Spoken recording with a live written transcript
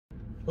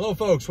Hello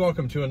folks,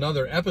 welcome to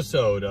another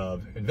episode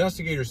of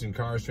Investigators in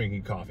Cars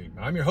Drinking Coffee.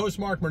 I'm your host,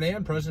 Mark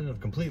Murnane, president of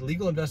Complete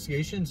Legal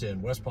Investigations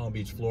in West Palm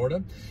Beach,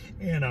 Florida.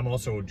 And I'm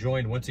also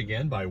joined once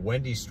again by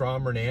Wendy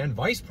Strom Murnane,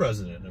 vice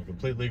president of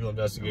Complete Legal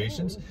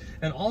Investigations,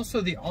 and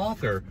also the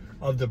author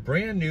of the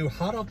brand new,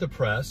 hot off the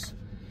press,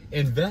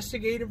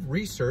 Investigative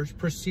Research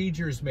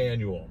Procedures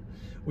Manual.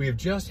 We have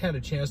just had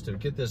a chance to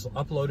get this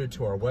uploaded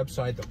to our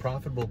website,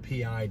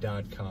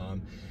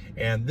 theprofitablepi.com.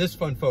 And this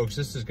fun, folks,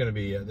 this is going to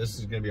be our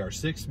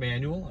 6th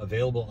manual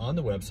available on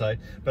the website.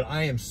 But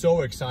I am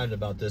so excited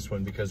about this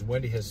one because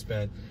Wendy has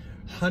spent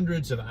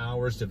hundreds of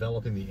hours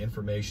developing the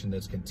information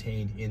that's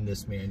contained in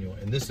this manual,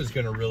 and this is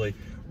going to really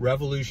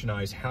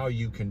revolutionize how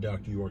you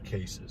conduct your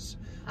cases.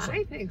 So,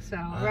 I think so.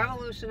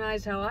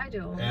 Revolutionize how I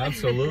do them.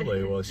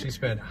 Absolutely. Well, she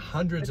spent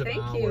hundreds of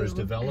hours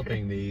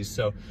developing these.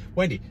 So,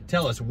 Wendy,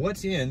 tell us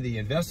what's in the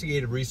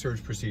Investigative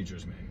Research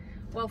Procedures Manual.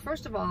 Well,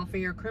 first of all, for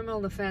your criminal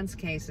defense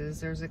cases,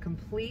 there's a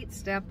complete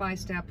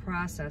step-by-step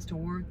process to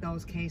work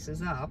those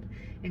cases up,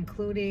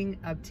 including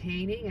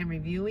obtaining and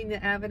reviewing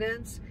the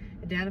evidence,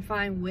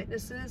 identifying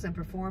witnesses and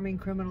performing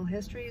criminal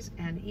histories,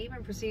 and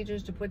even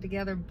procedures to put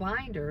together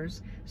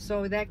binders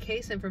so that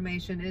case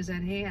information is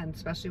at hand,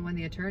 especially when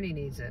the attorney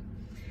needs it.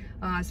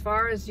 As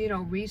far as,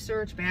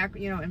 research,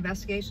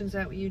 investigations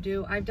that you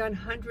do, I've done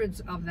hundreds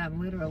of them,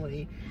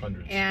 literally.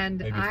 Hundreds, and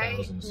maybe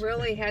thousands. I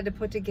really had to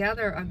put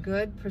together a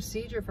good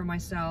procedure for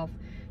myself.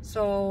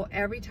 So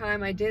every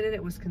time I did it,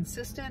 it was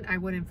consistent. I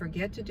wouldn't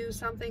forget to do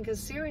something, because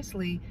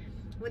seriously,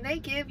 when they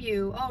give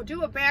you,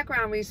 do a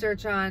background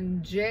research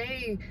on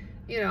Jay,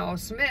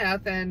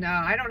 Smith, and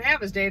I don't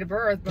have his date of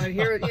birth, but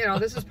here,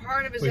 this is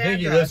part of his address. We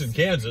think he lives in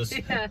Kansas.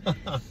 Yeah.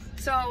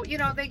 So,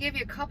 they give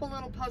you a couple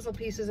little puzzle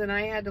pieces, and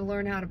I had to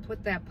learn how to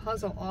put that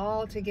puzzle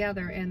all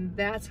together, and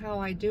that's how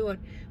I do it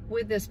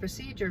with this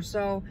procedure.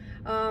 So,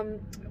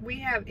 we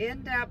have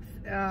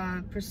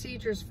in-depth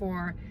procedures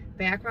for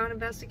background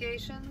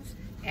investigations,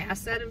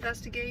 asset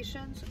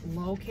investigations,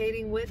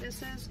 locating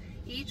witnesses,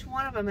 each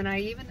one of them, and I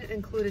even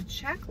included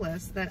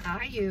checklists that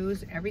I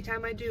use every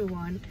time I do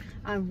one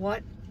on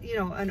what,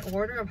 an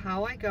order of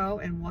how I go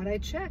and what I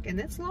check, and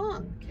it's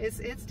long. It's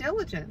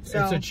diligent.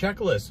 So it's a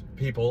checklist,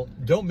 people.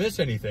 Don't miss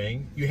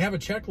anything. You have a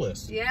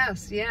checklist.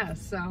 Yes.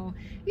 So,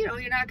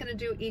 you're not going to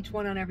do each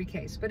one on every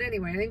case. But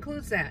anyway, it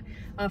includes that.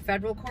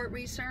 Federal court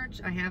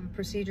research. I have a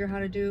procedure how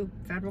to do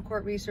federal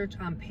court research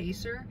on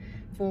PACER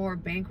for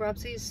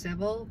bankruptcy,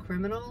 civil,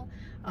 criminal.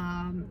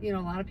 A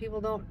lot of people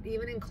don't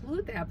even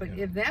include that, but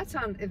if they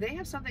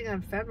have something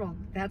on federal,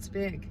 that's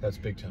big. That's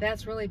big time.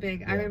 That's really big.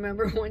 Yeah. I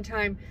remember one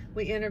time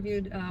we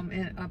interviewed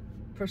a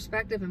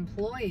prospective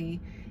employee,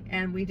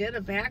 and we did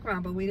a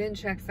background, but we didn't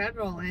check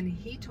federal, and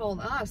he told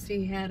us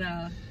he had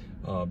a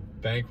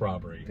bank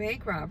robbery.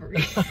 Bank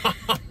robbery.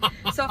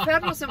 So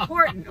federal's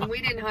important, and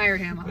we didn't hire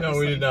him, honestly. No,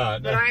 we did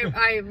not. But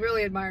I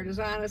really admired his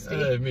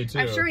honesty. Me too.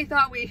 I'm sure he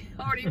thought we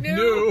already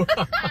knew.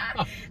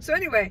 So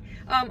anyway,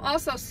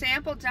 also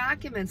sample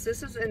documents.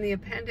 This is in the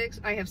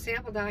appendix. I have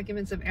sample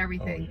documents of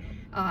everything.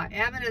 Oh,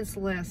 yeah. Evidence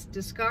list,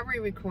 discovery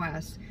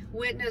requests,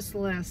 witness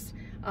lists.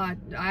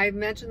 I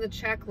mentioned the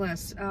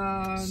checklist.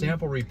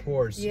 Sample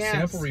reports. Yes.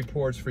 Sample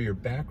reports for your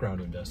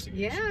background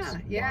investigations.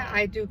 Yeah. Wow.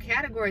 I do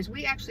categories.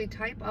 We actually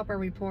type up our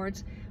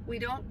reports. We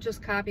don't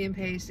just copy and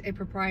paste a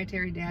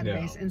proprietary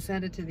database and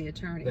send it to the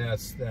attorney.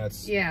 That's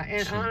yeah,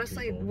 and cheap,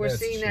 honestly, people. we're That's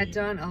seeing cheap. that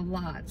done a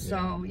lot.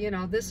 So,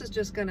 this is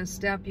just going to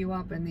step you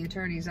up in the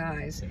attorney's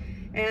eyes.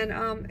 Yeah.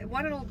 And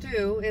what it'll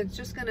do, it's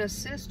just going to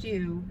assist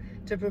you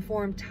to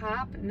perform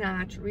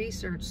top-notch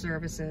research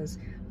services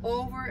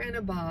over and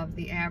above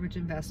the average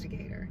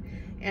investigator.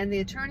 And the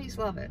attorneys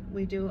love it.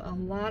 We do a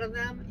lot of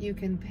them. You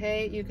can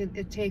pay,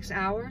 it takes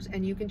hours,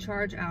 and you can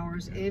charge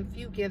hours if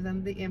you give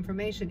them the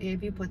information,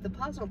 if you put the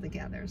puzzle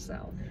together.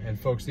 So. And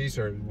folks, these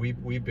are, we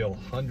bill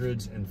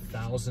hundreds and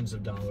thousands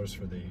of dollars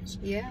for these.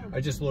 Yeah.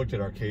 I just looked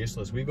at our case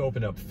list. We've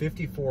opened up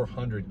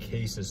 5,400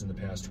 cases in the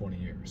past 20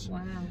 years.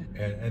 Wow.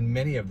 And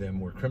many of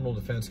them were criminal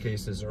defense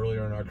cases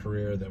earlier in our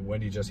career that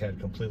Wendy just had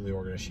completely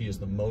organized. She is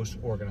the most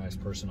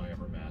organized person I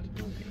ever met.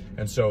 Okay.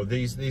 And so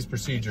these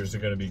procedures are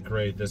going to be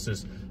great. This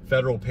is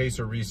federal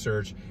PACER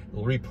research,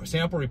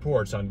 sample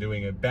reports on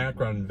doing a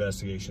background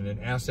investigation, an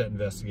asset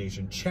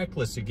investigation,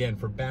 checklists again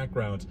for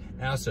backgrounds,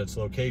 assets,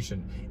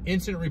 location,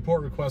 incident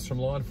report requests from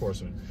law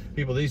enforcement.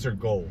 People, these are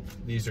gold.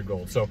 These are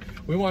gold. So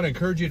we want to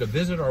encourage you to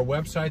visit our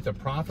website,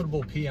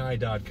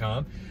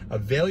 theprofitablepi.com.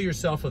 Avail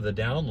yourself of the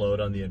download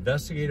on the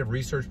Investigative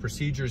Research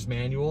Procedures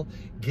Manual.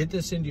 Get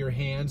this into your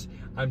hands.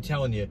 I'm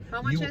telling you.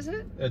 How much is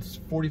it? It's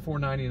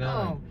 $44.99.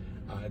 Oh.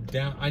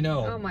 I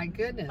know. Oh my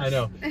goodness. I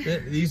know.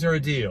 These are a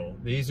deal.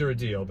 These are a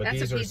deal. But that's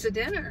these a pizza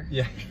dinner.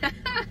 Yeah.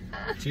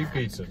 Cheap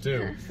pizza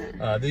too.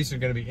 These are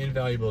going to be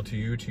invaluable to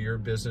you, to your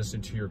business,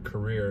 and to your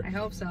career. I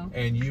hope so.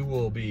 And you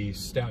will be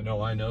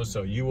I know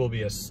so. You will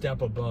be a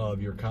step above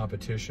your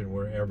competition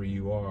wherever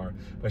you are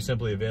by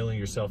simply availing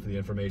yourself of the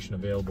information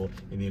available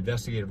in the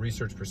Investigative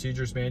Research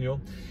Procedures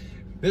Manual.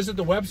 Visit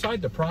the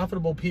website,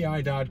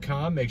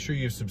 theprofitablepi.com. Make sure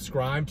you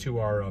subscribe to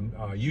our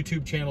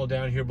YouTube channel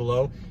down here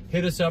below.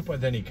 Hit us up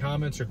with any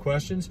comments or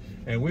questions,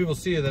 and we will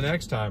see you the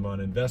next time on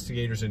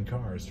Investigators in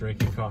Cars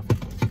Drinking Coffee.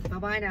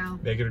 Bye-bye now.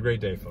 Make it a great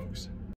day, folks.